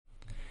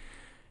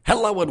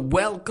Hello and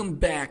welcome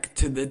back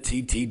to the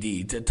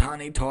TTD,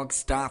 Tatani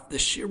Talks Daf, the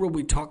shir where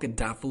we talk a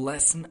daf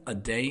lesson a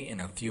day in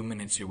a few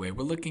minutes your way.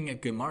 We're looking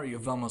at Gemara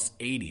Yevamos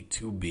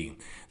 82b.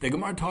 The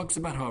Gemara talks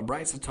about how a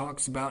Brisa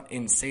talks about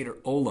in Seder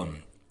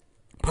Olam.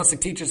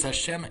 Pasuk teaches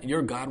Hashem,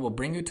 your God, will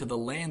bring you to the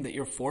land that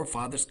your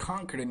forefathers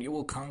conquered, and you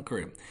will conquer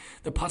it.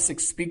 The Pasuk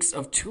speaks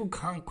of two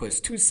conquests,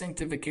 two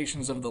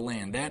sanctifications of the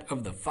land, that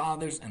of the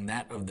fathers and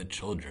that of the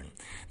children.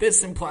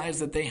 This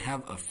implies that they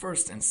have a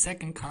first and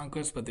second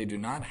conquest, but they do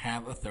not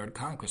have a third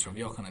conquest. Rav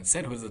Yochanan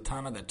said, who is the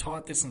Tana that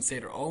taught this in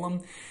Seder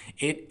Olam?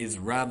 It is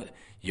Rav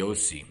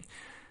Yossi.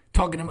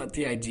 Talking about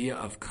the idea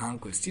of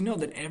conquest. You know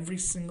that every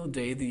single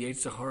day the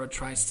Yetzer Hara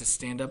tries to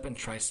stand up and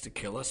tries to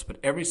kill us, but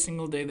every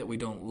single day that we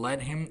don't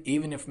let him,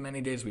 even if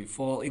many days we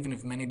fall, even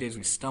if many days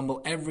we stumble,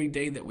 every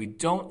day that we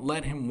don't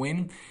let him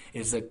win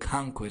is a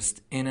conquest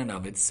in and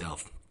of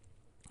itself.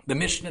 The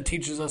Mishnah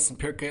teaches us in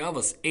Pirkei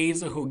Avos,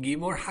 Ezehu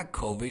Gibor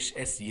Hakovish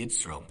Es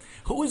Yitzro.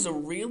 Who is a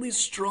really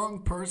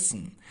strong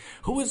person?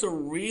 Who is a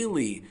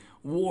really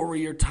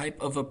warrior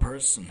type of a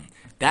person?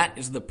 That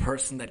is the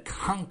person that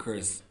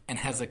conquers and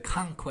has a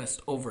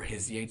conquest over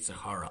his Yetzer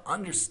Hara.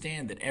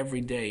 Understand that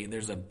every day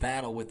there's a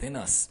battle within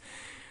us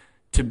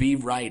to be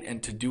right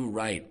and to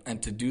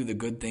do the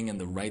good thing and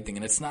the right thing.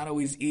 And it's not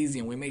always easy,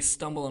 and we may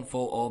stumble and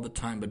fall all the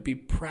time, but be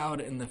proud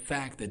in the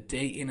fact that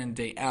day in and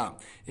day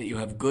out, that you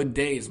have good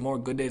days, more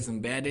good days than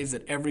bad days,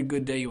 that every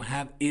good day you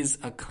have is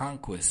a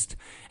conquest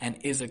and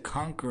is a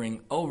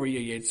conquering over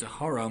your Yetzer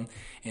Hara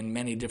in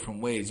many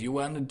different ways. You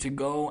wanted to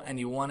go and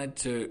you wanted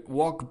to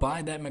walk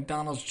by that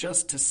McDonald's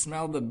just to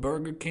smell the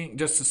Burger King,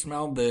 just to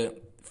smell the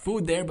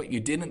food there, but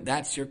you didn't.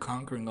 That's your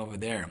conquering over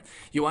there.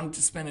 You wanted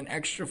to spend an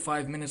extra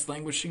 5 minutes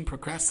languishing,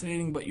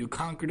 procrastinating, but you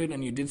conquered it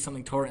and you did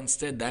something Torah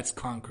instead. That's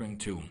conquering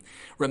too.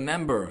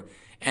 Remember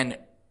and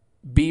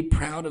be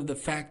proud of the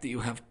fact that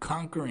you have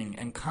conquering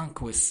and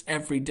conquests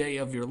every day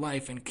of your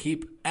life, and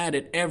keep at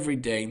it every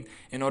day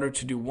in order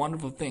to do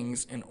wonderful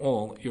things in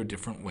all your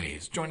different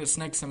ways. Join us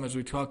next time as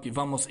we talk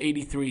Yevamos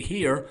 83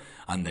 here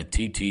on the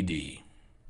TTD.